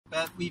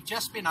that we've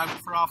just been out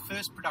for our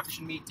first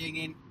production meeting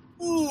in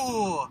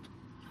 3-4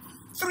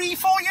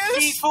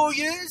 years. 3-4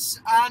 years,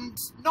 and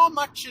not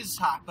much has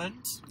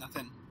happened.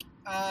 Nothing.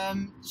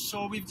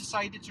 So we've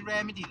decided to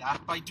remedy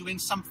that by doing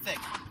something,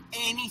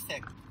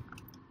 anything.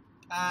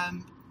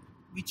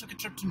 We took a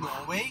trip to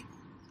Norway.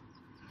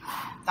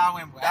 That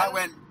went well.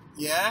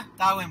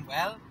 That went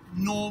well.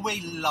 Norway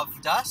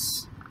loved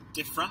us.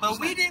 Different, but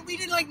we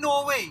didn't like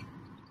Norway.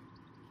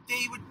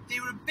 They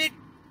were a bit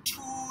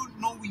too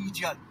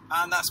Norwegian.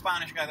 And that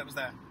Spanish guy that was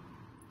there.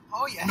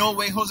 Oh yeah.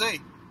 Norway Jose.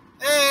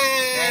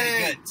 Hey!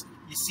 Very good.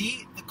 You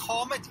see, the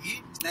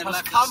comedy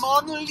has come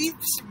on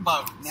leaps and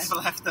bounds. Never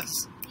left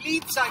us.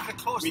 Leaps out the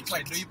close. You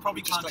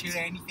probably can't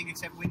hear anything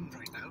except wind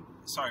right now.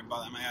 Sorry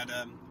about that, mate. I had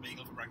a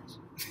bagel for breakfast.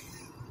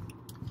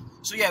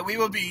 So yeah, we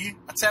will be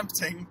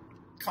attempting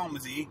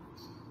comedy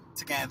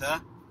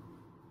together.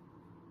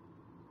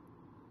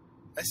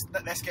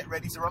 Let's get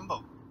ready to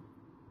rumble.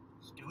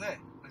 Let's do it.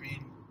 I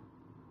mean,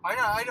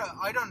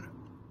 I don't.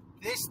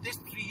 This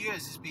 3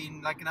 years has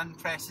been like an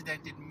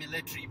unprecedented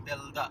military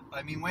build-up.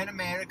 I mean, when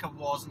America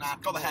wasn't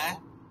at war,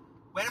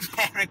 when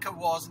America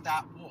wasn't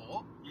at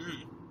war,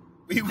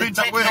 the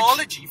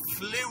technology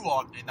flew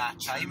on in that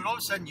time, and all of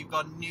a sudden you've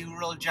got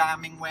neural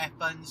jamming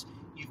weapons,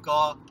 you've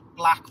got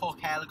Black Hawk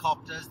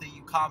helicopters that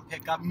you can't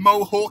pick up.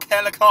 Mohawk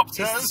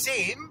helicopters. It's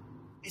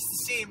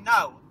the same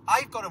now.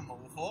 I've got a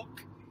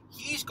Mohawk.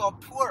 He's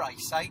got poor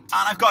eyesight. And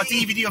I've got a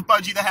DVD of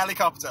Budgie the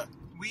helicopter.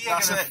 We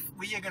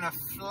are gonna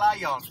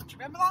fly on. Do you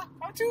remember that?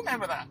 I do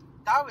remember that.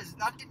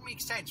 That didn't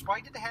make sense. Why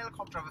did the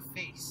helicopter have a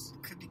face?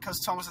 Because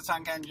Thomas the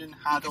Tank Engine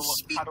had all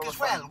speak as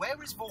well. Where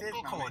were his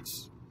vocal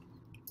cords?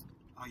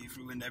 Oh, you've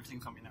ruined everything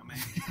for me now,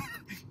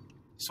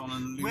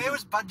 mate. Where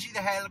was Budgie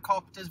the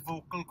helicopter's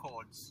vocal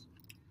cords?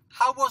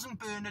 How wasn't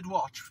Bernard's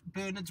Watch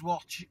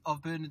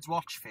of Bernard's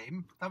Watch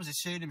fame? That was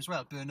his surname as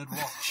well, Bernard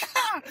Watch.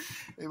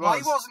 Why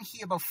wasn't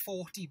he about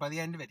 40 by the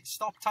end of it? He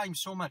stopped time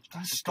so much.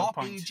 Did he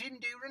stop aging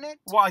during it?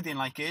 What I didn't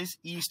like is,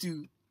 he used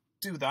to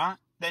do that,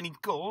 then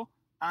he'd go,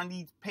 and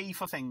he'd pay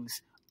for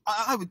things.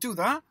 I would do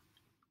that.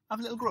 Have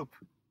a little group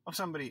of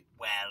somebody.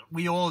 Well,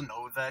 we all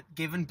know that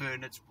given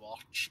Bernard's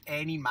Watch,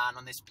 any man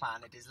on this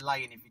planet is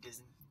lying if he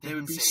didn't there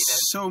would be say that,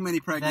 so many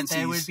pregnancies that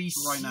there would be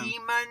right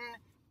semen now.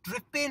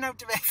 Dripping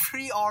out of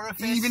every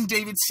orifice. Even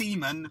David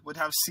Seaman would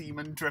have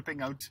semen dripping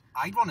out.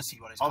 I'd want to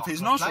see what his of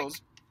his nostrils.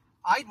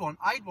 Like.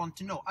 I'd want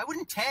to know. I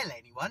wouldn't tell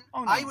anyone.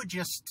 Oh, no. I would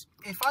just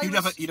you'd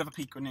have a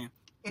peek, wouldn't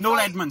you? No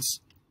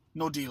Edmonds,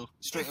 no deal.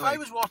 Straight away. If I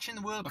was watching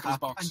the World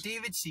Cup and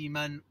David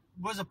Seaman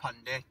was a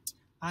pundit,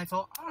 and I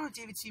thought, I don't know what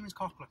David Seaman's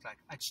cock looked like,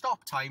 I'd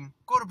stop time,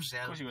 go to Brazil,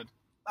 of course you would.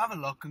 Have a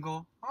look, and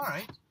go, all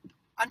right,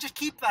 and just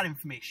keep that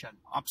information.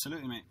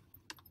 Absolutely, mate.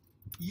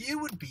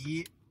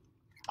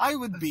 I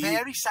would be a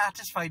very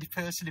satisfied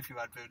person if you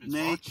had Bernard's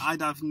Watch.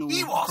 I'd have no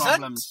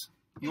problems.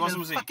 He wasn't,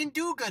 was he? Fucking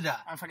do-gooder.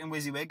 I'm fucking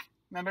WYSIWYG.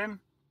 Remember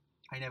him?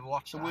 I never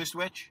watched The Worst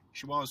Witch?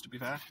 She was, to be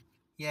fair.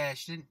 Yeah,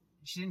 she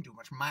didn't do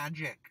much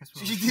magic.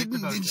 She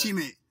didn't, did she,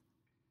 mate?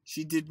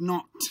 She did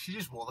not. She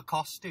just wore the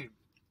costume.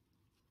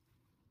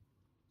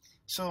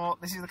 So,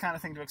 this is the kind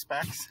of thing to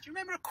expect. Do you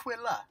remember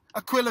Aquila?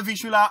 Aquila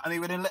Vishula, and they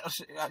were in a little...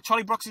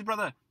 Charlie Brooks'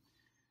 brother.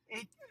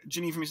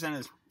 Ginny from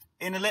EastEnders.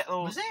 In a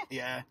little... Was it?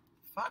 Yeah.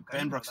 Fuck,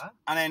 Ben Brooks. That.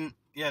 And then,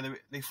 yeah,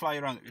 they fly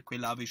around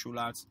Aquila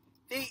Vishula.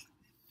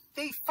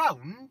 They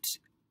found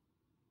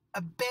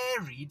a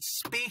buried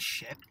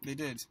spaceship. They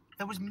did.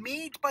 That was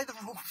made by the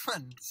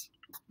Romans.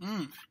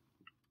 Mm.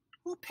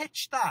 Who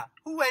pitched that?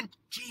 Who went,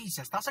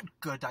 Jesus, that's a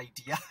good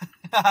idea.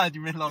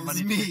 You made a lot of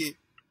money. It was me.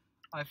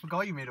 I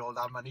forgot you made all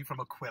that money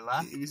from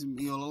Aquila. It was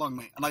me all along,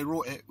 mate. And I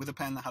wrote it with a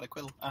pen that had a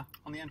quill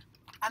on the end.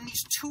 And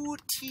these two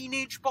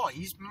teenage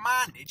boys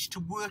managed to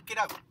work it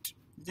out.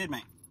 They did,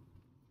 mate.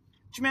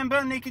 Do you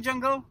remember Naked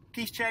Jungle?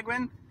 Keith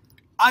Chegwin?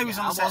 I was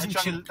on the set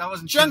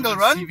of Jungle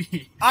Run.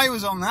 TV. I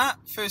was on that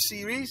first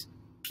series.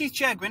 Keith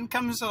Chegwin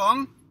comes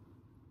along,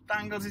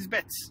 dangles his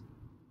bits,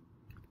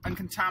 and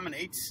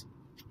contaminates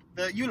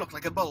the... You look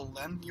like a bull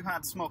then. You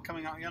had smoke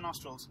coming out of your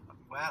nostrils.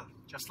 Well,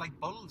 just like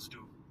bulls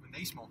do when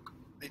they smoke.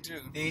 They do.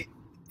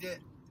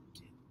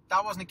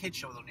 That wasn't a kid's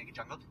show though, Naked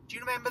Jungle. Do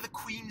you remember the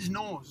Queen's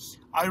nose?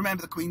 I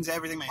remember the Queen's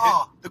everything, mate.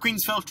 Oh. The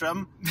Queen's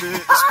Philtrum, the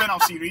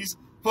spin-off series,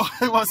 but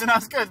it wasn't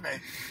as good, mate.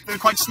 They were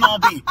quite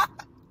snobby.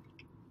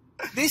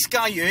 This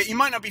guy here, he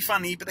might not be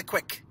funny, but they're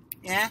quick.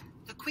 Yeah?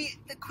 The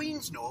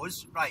Queen's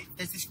nose, right,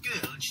 there's this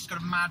girl, and she's got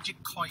a magic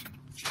coin.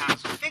 She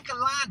has. Think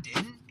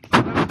Aladdin,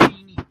 without a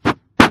genie.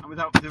 And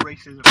without the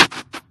racism.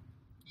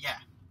 Yeah,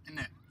 isn't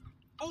it?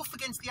 Both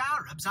against the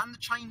Arabs and the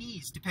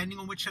Chinese, depending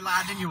on which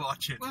Aladdin you're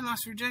watching. Well,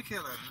 that's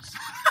ridiculous.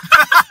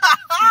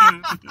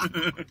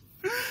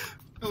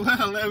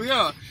 Well, there we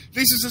are.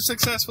 This is a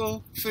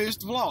successful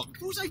first vlog.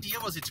 Whose idea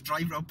was it to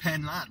drive around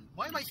Penlan?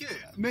 Why am I here?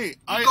 Mate,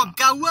 We've got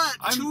Gower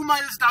 2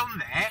 miles down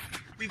there.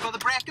 We've got the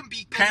Brecon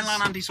Beacons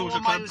Penlan Anti-Social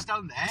 4 Club miles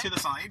down there. To the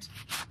side.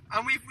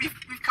 And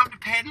we've come to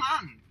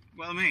Penlan.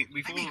 Well, mate,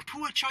 we've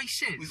poor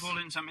choices. We've all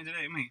learned something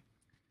today, mate.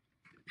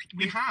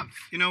 We have.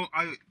 You know,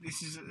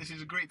 this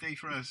is a great day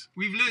for us.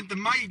 We've learned that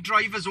my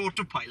driver's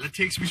autopilot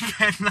takes me to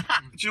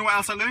Penland. Do you know what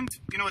else I learned?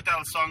 You know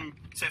Adele's song,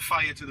 Set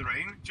Fire to the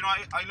Rain? Do you know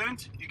what I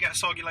learned? You get a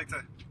soggy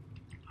lighter.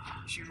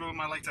 She ruined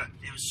my lighter.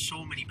 There was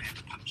so many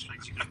better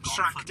punchlines you could have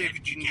gone for.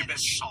 David, you get a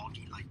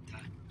soggy lighter.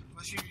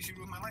 Well, she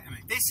ruined my lighter,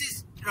 mate. This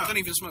is... I don't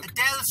even smoke.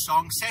 Adele's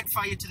song, Set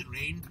Fire to the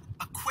Rain,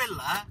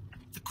 Aquila,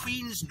 The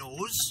Queen's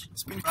Nose.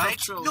 It's been right?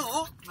 cultural.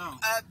 No. No.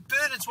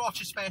 Bernard's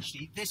Watch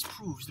especially, this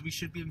proves that we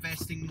should be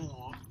investing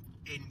more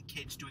in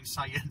kids doing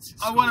science.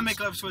 I want to make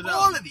love to Adele.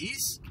 All of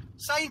these,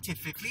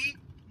 scientifically,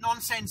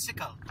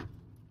 nonsensical.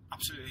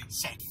 Absolutely.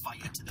 Set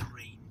fire to the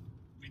rain.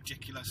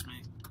 Ridiculous,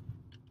 mate.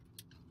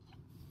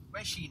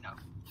 Where's she now?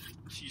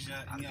 She's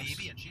a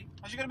baby, isn't she?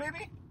 Has she got a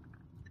baby?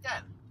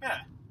 Adele?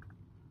 Yeah.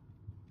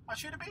 Has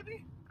she had a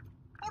baby?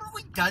 What have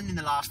we done in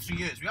the last 3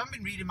 years? We haven't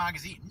been reading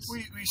magazines.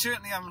 We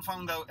certainly haven't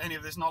found out any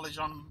of this knowledge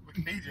on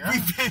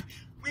Wikipedia.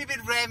 We've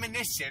been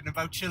reminiscing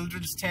about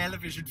children's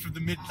television from the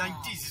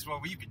mid-90s is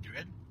what we've been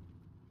doing.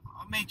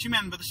 Oh, mate, do you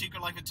remember The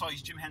Secret Life of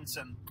Toys, Jim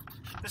Henson?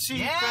 The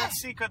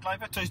Secret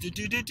Life of Toys.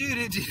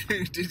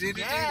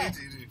 Yeah.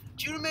 Do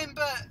you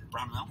remember?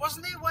 Bramwell.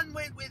 Wasn't there one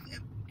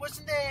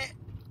wasn't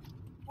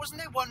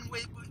there one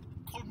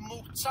called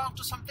Mozart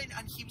or something,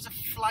 and he was a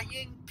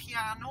flying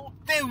piano?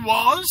 There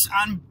was,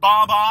 and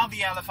Baba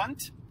the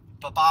elephant.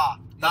 Baba.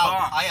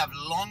 Now, I have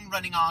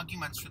long-running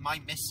arguments with my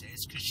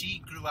missus because she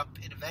grew up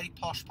in a very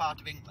posh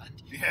part of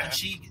England. Yeah.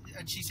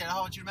 And she said,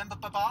 "Oh, do you remember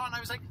Baba?" And I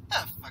was like,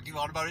 "Oh, fuck you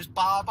on about his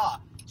Baba."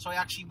 So I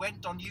actually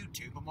went on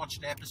YouTube and watched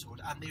an episode,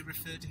 and they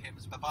referred to him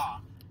as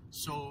Baba.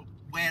 So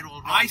we're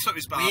all wrong. I thought it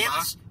was Baba.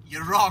 Wales,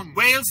 you're wrong.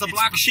 Wales, the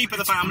black sheep of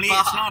the family.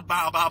 Baba. It's not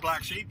Baba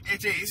black sheep.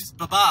 It is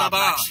Baba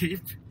black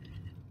sheep.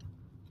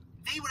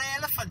 They were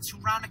elephants who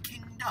ran a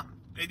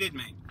kingdom. They did,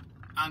 mate.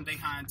 And they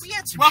had...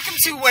 Welcome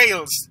to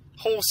Wales.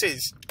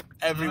 Horses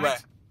everywhere.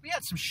 Right. We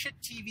had some shit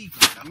TV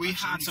growing up. We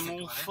had some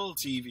awful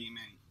TV,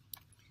 mate.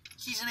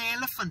 He's an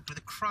elephant with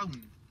a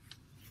crown.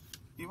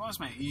 He was,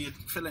 mate. He had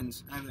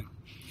fill-ins and everything.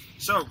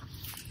 So,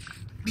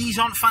 these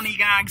aren't funny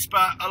gags,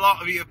 but a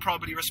lot of you are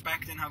probably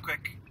respecting how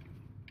quick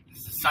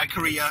my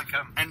career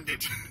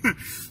ended.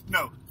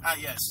 No,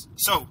 yes.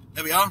 So,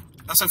 there we are.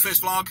 That's our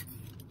first vlog.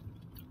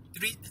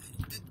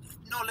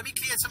 No, let me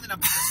clear something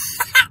up.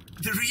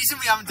 The reason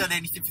we haven't done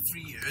anything for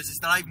 3 years is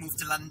that I've moved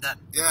to London.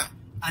 Yeah.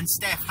 And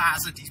Steph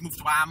hasn't. He's moved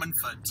to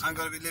Ammanford. I'm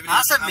going to be living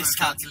That's in a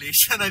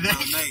miscalculation, I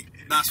think. No, mate,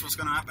 that's what's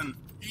going to happen.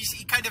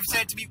 He kind of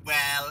said to me,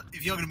 well,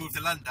 if you're going to move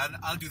to London,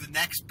 I'll do the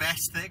next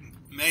best thing.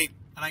 Mate.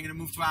 And I'm going to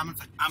move to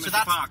Ammanford.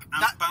 Ammanford Park,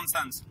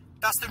 bandstands.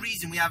 That's the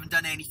reason we haven't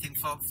done anything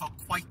for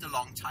quite a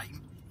long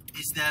time,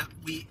 is that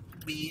we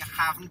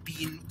haven't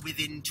been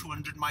within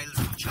 200 miles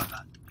of each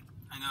other.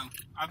 I know.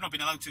 I've not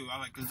been allowed to,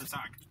 because of the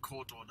tag.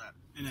 Court order.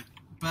 Innit?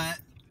 But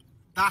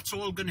that's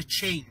all going to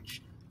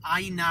change.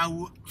 I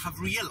now have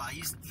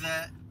realised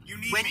that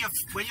when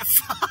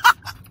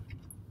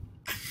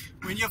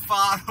you're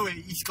far away,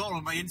 he's got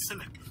all my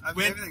insulin.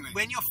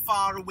 When you're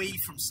far away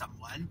from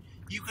someone,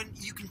 you can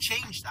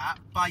change that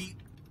by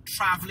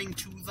travelling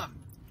to them.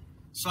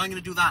 So I'm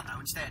going to do that now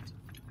instead.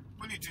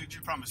 Will you do? Do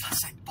you promise? Yes,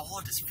 I'm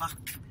bored as fuck.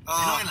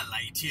 I'm not going to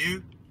lie to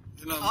you.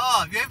 No. Oh,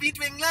 have you ever been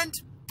to England?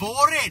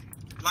 Boring.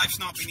 Life's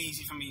not been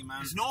easy for me, man.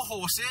 There's no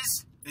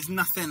horses. There's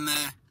nothing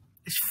there.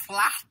 It's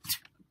flat.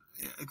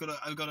 Yeah,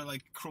 I've got to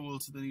like crawl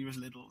to the nearest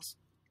Lidl's.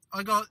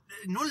 I got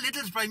no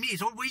Lidl's by me.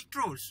 It's all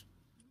Waitrose.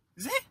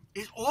 Is it?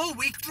 It's all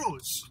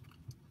Waitrose.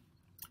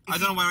 I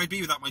don't know where I'd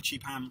be without my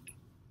cheap ham.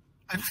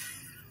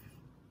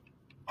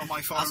 Or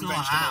my foreign That's not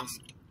vegetables. ham.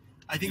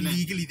 I think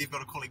legally they've got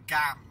to call it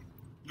gam.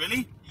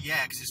 Really?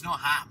 Yeah, because it's not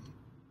ham.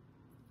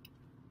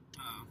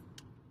 Oh.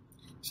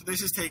 So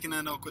this has taken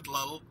an awkward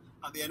lull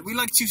at the end. We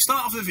like to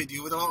start off the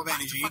video with a lot of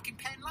energy. Fucking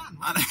Penland.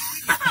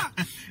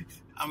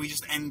 And we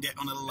just end it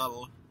on a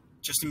lull,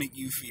 just to make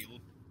you feel.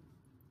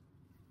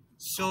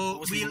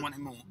 So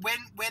wanting more. When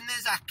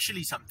there's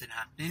actually something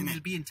happening,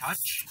 we'll be in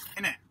touch.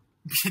 Innit?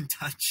 Be in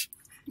touch.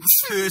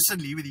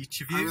 Personally with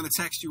each of you. I'm going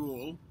to text you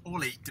all.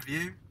 All 8 of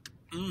you.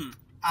 Mm.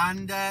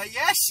 And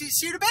yes,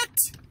 see you in a bit.